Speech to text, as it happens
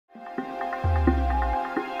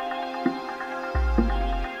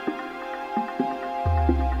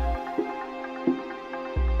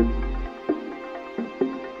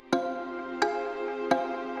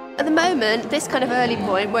moment, this kind of early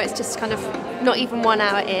point where it's just kind of not even 1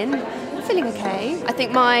 hour in, I'm feeling okay. I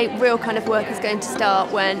think my real kind of work is going to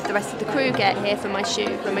start when the rest of the crew get here for my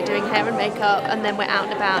shoot, when we're doing hair and makeup, and then we're out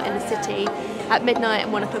and about in the city at midnight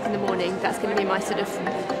and 1 o'clock in the morning. That's going to be my sort of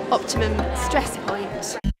optimum stress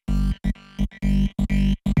point.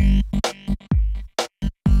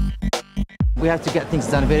 We have to get things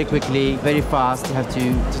done very quickly, very fast. We have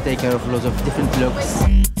to take care of lots of different looks.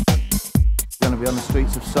 We're going to be on the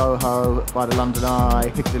streets of Soho, by the London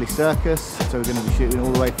Eye, Piccadilly Circus, so we're going to be shooting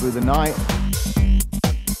all the way through the night.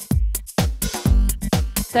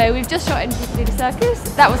 So we've just shot in Piccadilly Circus.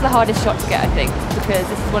 That was the hardest shot to get, I think, because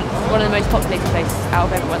this is one of the most populated places out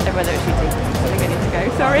of everywhere that we're shooting. I think I need to go,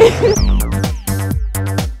 sorry.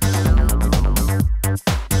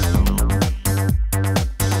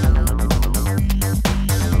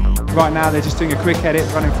 Right now they're just doing a quick edit,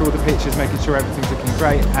 running through all the pictures, making sure everything's looking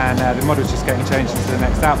great, and the model's just getting changed into the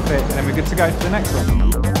next outfit, and then we're good to go for the next one.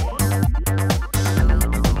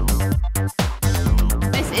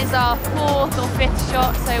 This is our 4th or 5th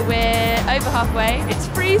shot, so we're over halfway. It's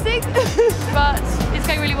freezing, but it's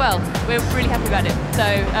going really well. We're really happy about it. So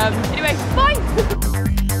anyway, bye!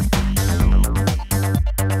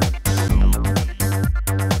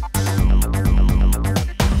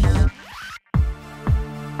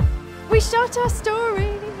 We shot our story.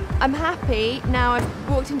 I'm happy now. I've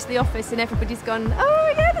walked into the office and everybody's gone,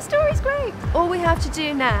 oh yeah, the story's great. All we have to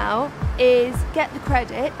do now is get the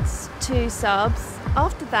credits to subs.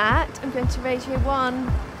 After that, I'm going to Radio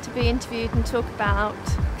 1 to be interviewed and talk about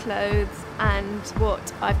clothes and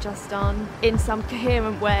what I've just done in some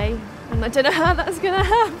coherent way. And I don't know how that's going to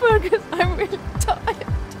happen because I'm really tired.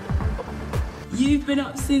 You've been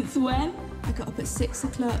up since when? I got up at 6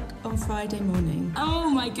 o'clock on Friday morning. Oh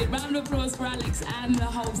my good, round of applause for Alex and the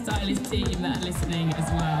whole stylist team that are listening as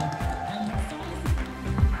well.